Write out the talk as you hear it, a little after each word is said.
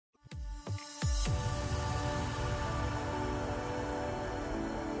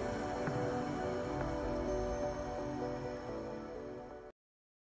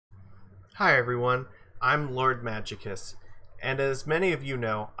Hi everyone, I'm Lord Magicus, and as many of you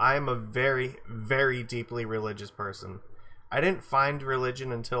know, I am a very, very deeply religious person. I didn't find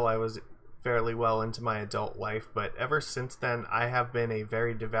religion until I was fairly well into my adult life, but ever since then I have been a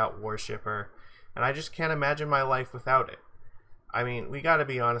very devout worshipper, and I just can't imagine my life without it. I mean, we gotta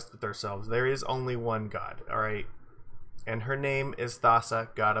be honest with ourselves, there is only one God, alright? And her name is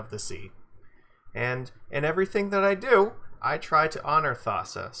Thassa, God of the Sea. And in everything that I do, I try to honor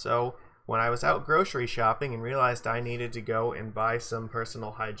Thassa, so when I was out grocery shopping and realized I needed to go and buy some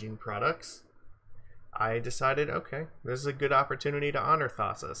personal hygiene products, I decided, okay, this is a good opportunity to honor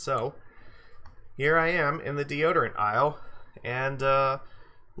Thassa. So here I am in the deodorant aisle, and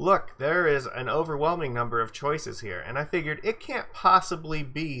look, there is an overwhelming number of choices here, and I figured it can't possibly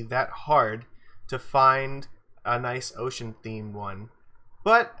be that hard to find a nice ocean-themed one.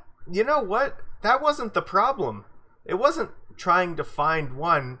 But you know what? That wasn't the problem. It wasn't trying to find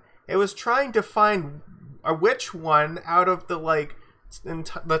one. It was trying to find which one out of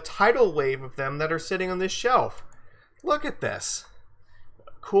the tidal wave of them that are sitting on this shelf. Look at this.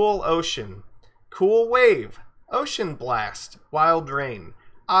 Cool Ocean, Cool Wave, Ocean Blast, Wild Rain,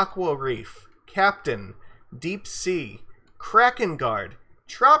 Aqua Reef, Captain, Deep Sea, Kraken Guard,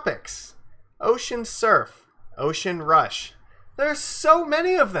 Tropics, Ocean Surf, Ocean Rush. There's so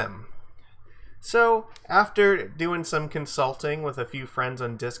many of them. So, after doing some consulting with a few friends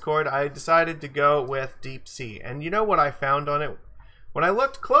on Discord, I decided to go with Deep Sea. And you know what I found on it? When I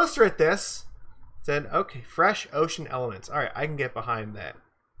looked closer at this, it said, okay, fresh ocean elements. Alright, I can get behind that.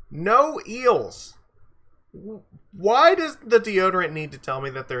 No eels. Why does the deodorant need to tell me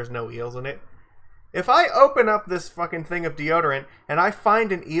that there's no eels in it? If I open up this fucking thing of deodorant and I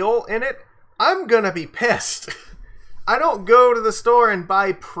find an eel in it, I'm gonna be pissed. I don't go to the store and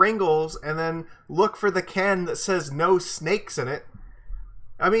buy Pringles and then look for the can that says no snakes in it.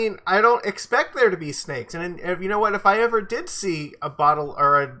 I mean, I don't expect there to be snakes. And if, you know what? If I ever did see a bottle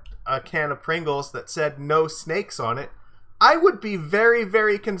or a can of Pringles that said no snakes on it, I would be very,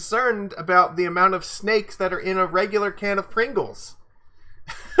 very concerned about the amount of snakes that are in a regular can of Pringles.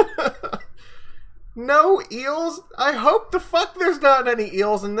 No eels? I hope the fuck there's not any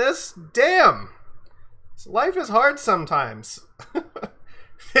eels in this. Damn. Life is hard sometimes.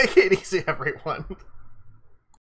 Take it easy, everyone.